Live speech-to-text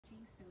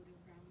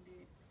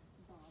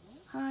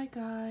Hi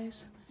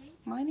guys,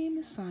 my name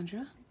is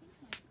Sandra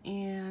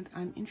and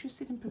I'm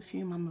interested in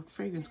perfume. I'm a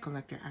fragrance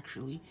collector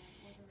actually,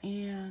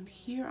 and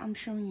here I'm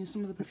showing you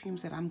some of the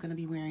perfumes that I'm going to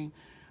be wearing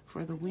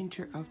for the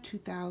winter of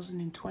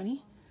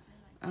 2020.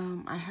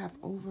 I have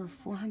over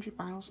 400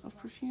 bottles of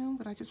perfume,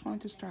 but I just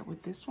wanted to start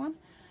with this one.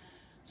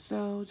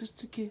 So just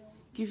to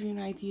give you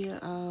an idea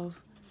of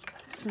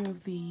some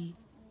of the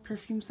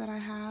perfumes that I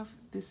have,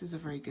 this is a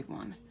very good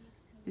one.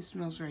 It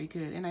smells very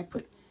good, and I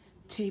put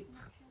tape.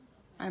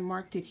 I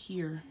marked it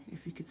here,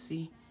 if you could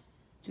see,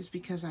 just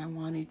because I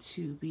wanted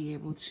to be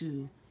able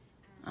to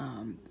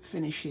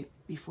finish it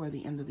before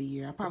the end of the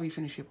year. I'll probably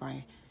finish it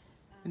by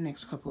the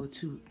next couple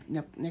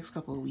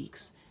of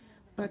weeks.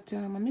 But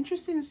I'm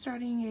interested in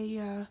starting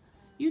a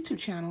YouTube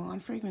channel on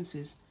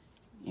fragrances,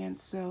 and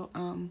so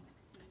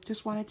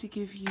just wanted to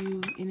give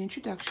you an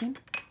introduction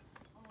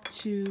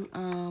to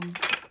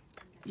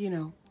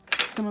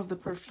some of the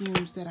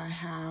perfumes that I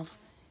have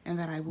and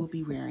that I will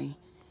be wearing.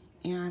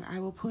 And I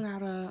will put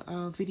out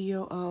a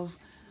video of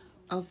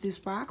this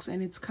box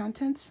and its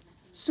contents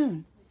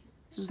soon.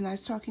 It was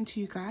nice talking to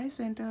you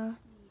guys, and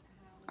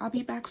I'll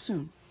be back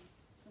soon.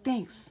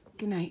 Thanks.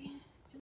 Good night.